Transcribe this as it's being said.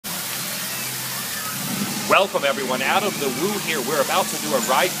Welcome everyone, out of the woo here. We're about to do a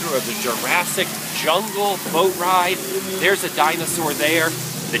ride through of the Jurassic jungle boat ride. There's a dinosaur there,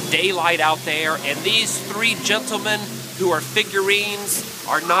 the daylight out there, and these three gentlemen who are figurines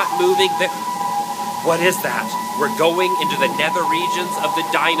are not moving. What is that? We're going into the nether regions of the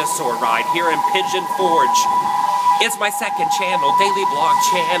dinosaur ride here in Pigeon Forge. It's my second channel, daily blog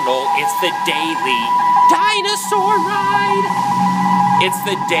channel. It's the Daily Dinosaur Ride. It's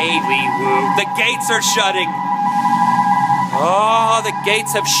the TheDailyWoo. The gates are shutting. Oh, the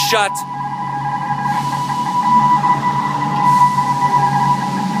gates have shut.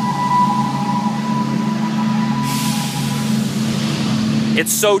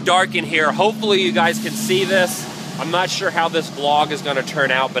 It's so dark in here. Hopefully you guys can see this. I'm not sure how this vlog is going to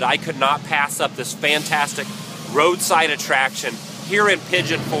turn out, but I could not pass up this fantastic roadside attraction here in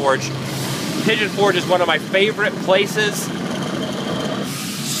Pigeon Forge. Pigeon Forge is one of my favorite places.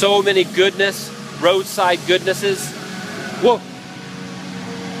 So many goodness, roadside goodnesses. Whoa!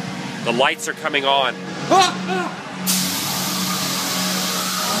 The lights are coming on.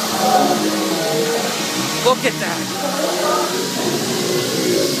 Look at that.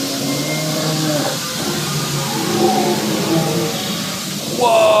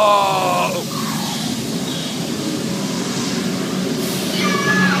 Whoa!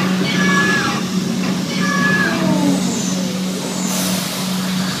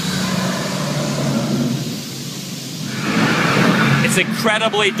 It's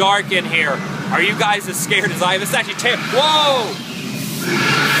incredibly dark in here. Are you guys as scared as I am? This is actually terrible. Whoa!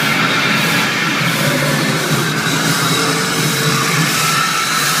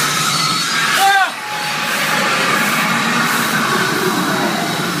 Ah!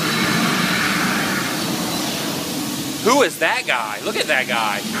 Who is that guy? Look at that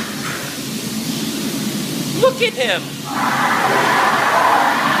guy. Look at him.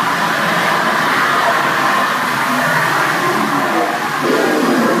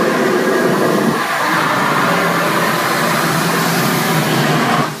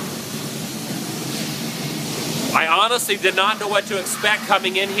 I honestly did not know what to expect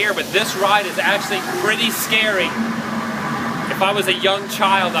coming in here, but this ride is actually pretty scary. If I was a young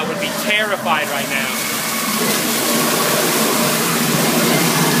child, I would be terrified right now.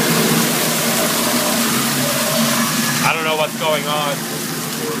 I don't know what's going on.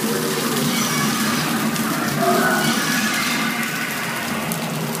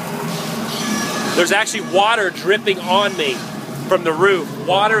 There's actually water dripping on me from the roof.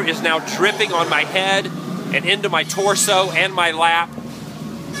 Water is now dripping on my head and into my torso and my lap.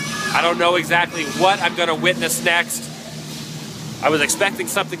 I don't know exactly what I'm gonna witness next. I was expecting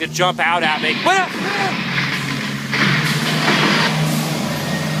something to jump out at me.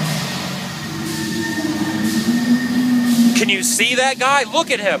 Can you see that guy?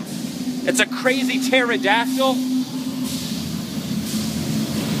 Look at him. It's a crazy pterodactyl.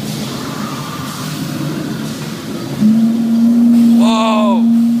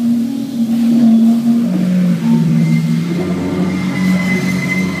 Whoa.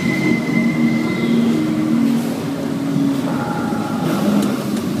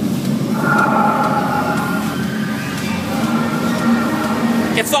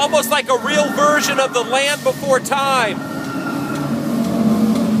 It's almost like a real version of the Land Before Time.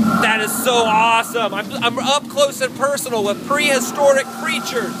 That is so awesome. I'm up close and personal with prehistoric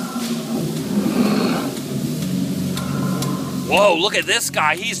creatures. Whoa, look at this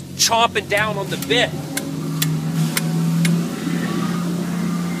guy. He's chomping down on the bit.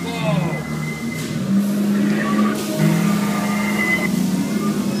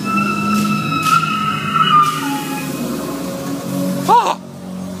 Whoa. Oh.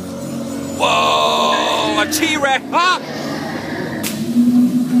 Whoa, a T-Rex. Ah.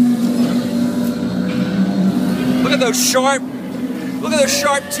 Look at those sharp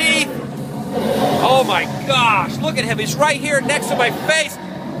teeth. Oh my gosh, look at him. He's right here next to my face.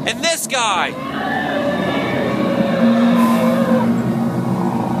 And this guy.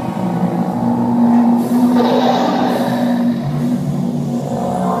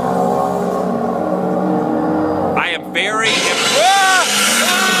 I am very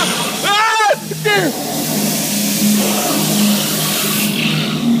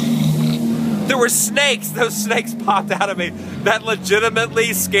There were snakes. Those snakes popped out of me. That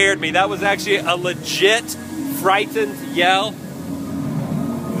legitimately scared me. That was actually a legit frightened yell.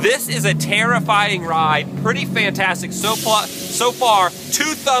 This is a terrifying ride. Pretty fantastic so far. 2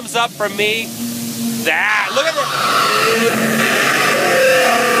 thumbs up from me. That, look at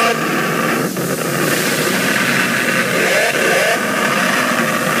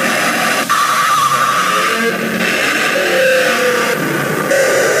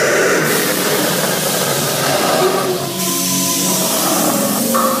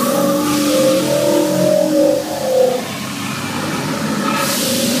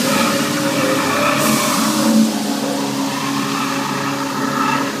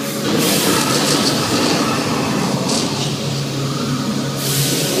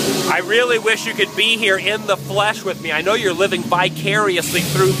really wish you could be here in the flesh with me. I know you're living vicariously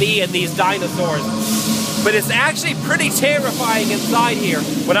through me and these dinosaurs, but it's actually pretty terrifying inside here.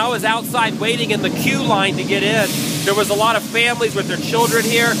 When I was outside waiting in the queue line to get in, there was a lot of families with their children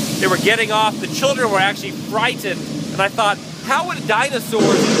here. They were getting off. The children were actually frightened, and I thought, how would dinosaurs...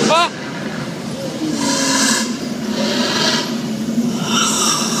 Oh!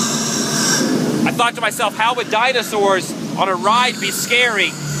 I thought to myself, how would dinosaurs on a ride be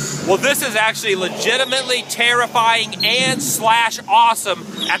scary? Well, this is actually legitimately terrifying and slash awesome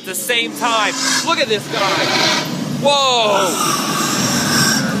at the same time. Look at this guy. Whoa!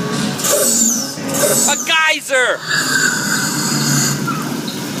 A geyser!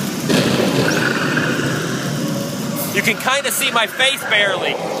 You can kind of see my face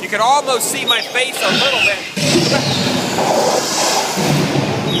barely. You can almost see my face a little bit.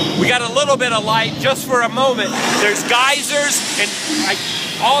 We got a little bit of light just for a moment. There's geysers and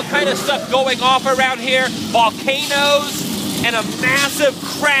all kind of stuff going off around here. Volcanoes and a massive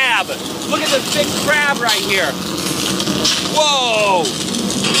crab. Look at this big crab right here. Whoa!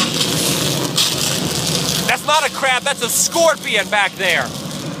 That's not a crab, that's a scorpion back there.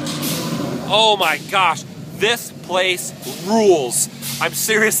 Oh my gosh, this place rules. I'm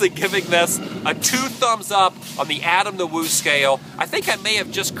seriously giving this a 2 thumbs up on the Adam the Woo scale. I think I may have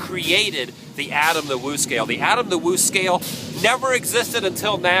just created the Adam the Woo scale. The Adam the Woo scale never existed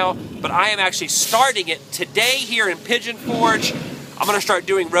until now, but I am actually starting it today here in Pigeon Forge. I'm gonna start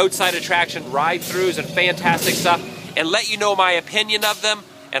doing roadside attraction ride-throughs and fantastic stuff and let you know my opinion of them.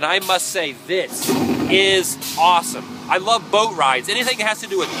 And I must say, this is awesome. I love boat rides. Anything that has to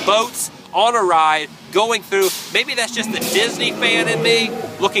do with boats, on a ride, going through, maybe that's just the Disney fan in me,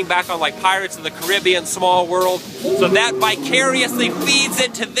 looking back on like Pirates of the Caribbean, Small World. So that vicariously feeds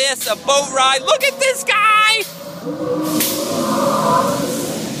into this, a boat ride. Look at this guy!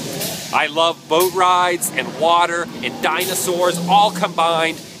 I love boat rides and water and dinosaurs all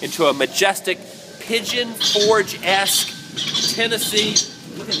combined into a majestic Pigeon Forge-esque Tennessee.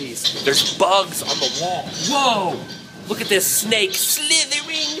 Look at these. There's bugs on the wall. Whoa! Look at this snake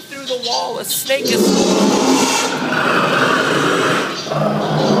slithering through the wall. A snake is...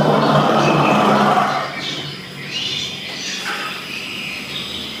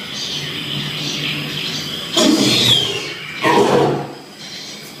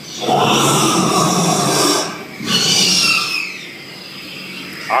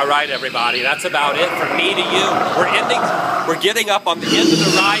 All right, everybody, that's about it from me to you. We're getting up on the end of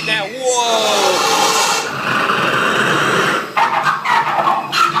the ride now. Whoa!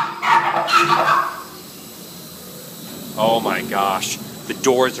 Oh my gosh, the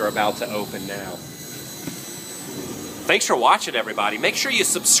doors are about to open now. Thanks for watching, everybody. Make sure you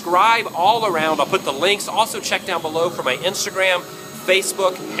subscribe all around. I'll put the links. Also check down below for my Instagram,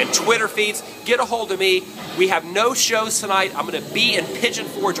 Facebook, and Twitter feeds. Get a hold of me. We have no shows tonight. I'm going to be in Pigeon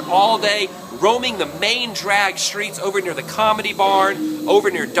Forge all day, roaming the main drag streets over near the Comedy Barn,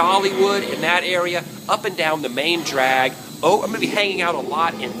 over near Dollywood in that area, up and down the main drag. Oh, I'm going to be hanging out a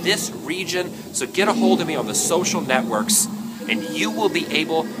lot in this region, so get a hold of me on the social networks, and you will be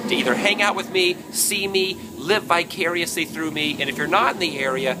able to either hang out with me, see me, live vicariously through me, and if you're not in the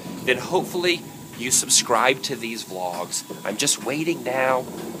area, then hopefully you subscribe to these vlogs. I'm just waiting now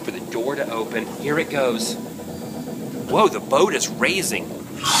for the door to open. Here it goes. Whoa, the boat is raising.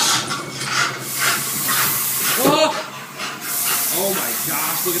 Whoa! Oh my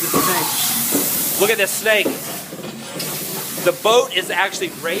gosh, look at this snake. Look at this snake. The boat is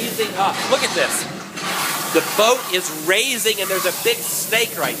actually raising up. Look at this. The boat is raising and there's a big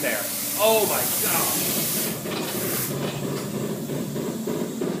snake right there. Oh my God.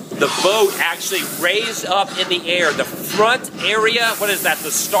 The boat actually raised up in the air. The front area, what is that? The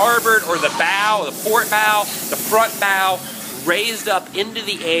starboard or the bow, the port bow, the front bow, raised up into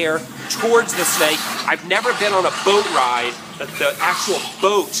the air towards the snake. I've never been on a boat ride that the actual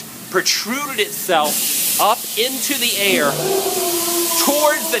boat protruded itself up into the air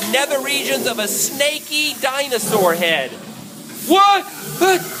towards the nether regions of a snaky dinosaur head. What?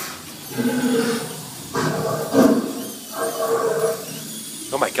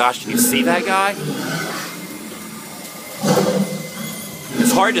 Oh my gosh, can you see that guy?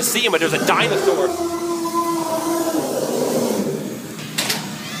 It's hard to see him, but there's a dinosaur.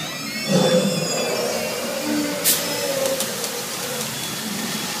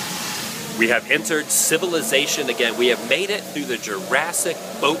 We have entered civilization again. We have made it through the Jurassic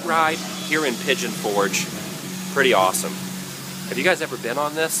boat ride here in Pigeon Forge. Pretty awesome. Have you guys ever been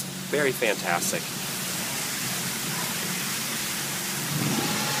on this? Very fantastic.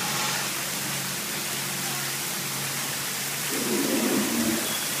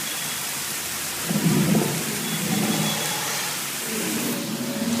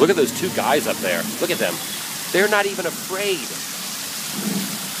 Look at those two guys up there. Look at them. They're not even afraid.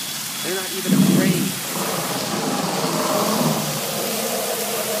 They're not even afraid.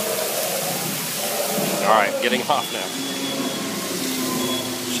 All right, getting off now.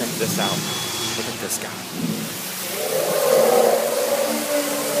 Check this out. Look at this guy.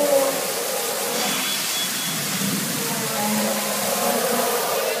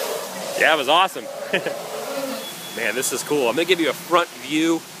 Yeah, it was awesome. Man, this is cool. I'm gonna give you a front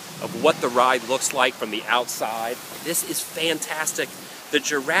view of what the ride looks like from the outside. This is fantastic. The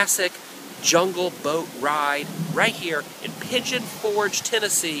Jurassic Jungle Boat Ride right here in Pigeon Forge,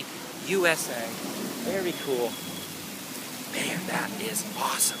 Tennessee, USA. Very cool. Man, that is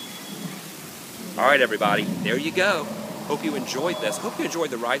awesome. All right, everybody, there you go. Hope you enjoyed this. Hope you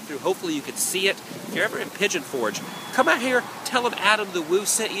enjoyed the ride through. Hopefully you could see it. If you're ever in Pigeon Forge, come out here, tell them Adam the Woo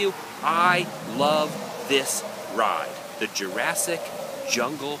sent you. I love this ride, the Jurassic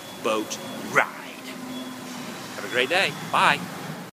Jungle Boat Ride. Have a great day. Bye.